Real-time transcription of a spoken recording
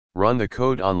Run the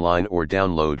code online or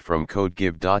download from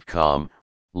codegive.com,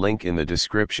 link in the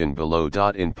description below.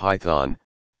 In Python,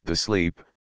 the sleep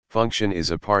function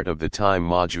is a part of the time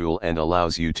module and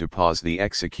allows you to pause the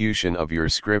execution of your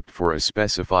script for a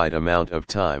specified amount of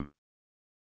time.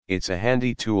 It's a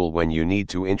handy tool when you need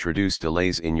to introduce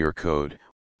delays in your code,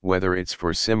 whether it's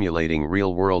for simulating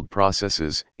real-world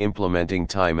processes, implementing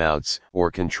timeouts,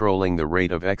 or controlling the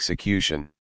rate of execution.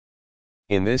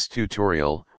 In this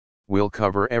tutorial, we'll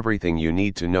cover everything you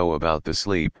need to know about the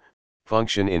sleep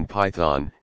function in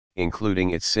Python,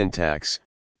 including its syntax,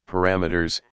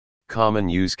 parameters, common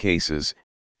use cases,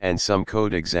 and some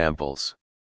code examples.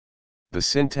 The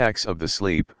syntax of the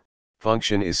sleep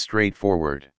function is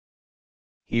straightforward.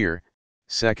 Here,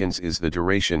 seconds is the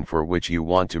duration for which you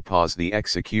want to pause the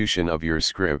execution of your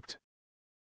script.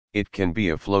 It can be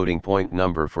a floating point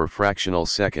number for fractional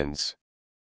seconds.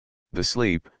 The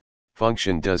sleep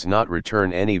function does not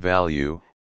return any value,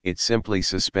 it simply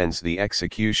suspends the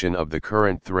execution of the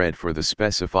current thread for the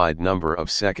specified number of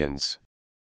seconds.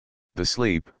 The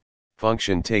sleep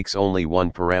function takes only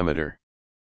one parameter.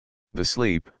 The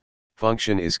sleep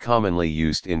function is commonly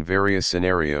used in various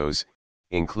scenarios,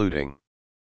 including.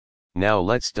 Now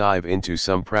let's dive into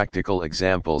some practical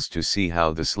examples to see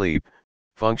how the sleep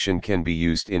function can be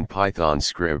used in Python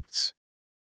scripts.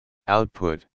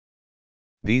 Output.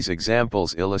 These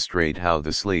examples illustrate how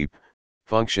the sleep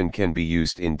function can be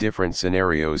used in different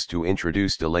scenarios to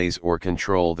introduce delays or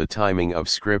control the timing of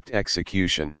script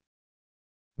execution.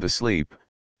 The sleep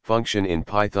function in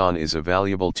Python is a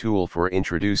valuable tool for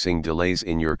introducing delays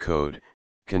in your code,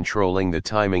 controlling the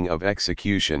timing of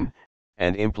execution,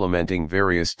 and implementing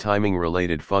various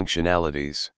timing-related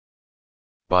functionalities.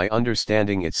 By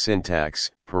understanding its syntax,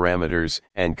 parameters,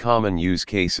 and common use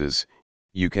cases,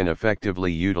 you can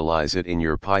effectively utilize it in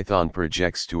your Python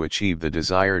projects to achieve the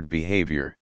desired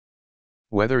behavior.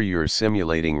 Whether you're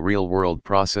simulating real-world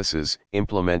processes,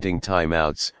 implementing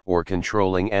timeouts, or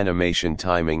controlling animation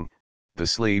timing, the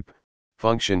sleep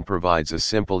function provides a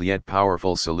simple yet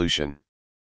powerful solution.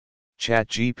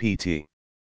 ChatGPT.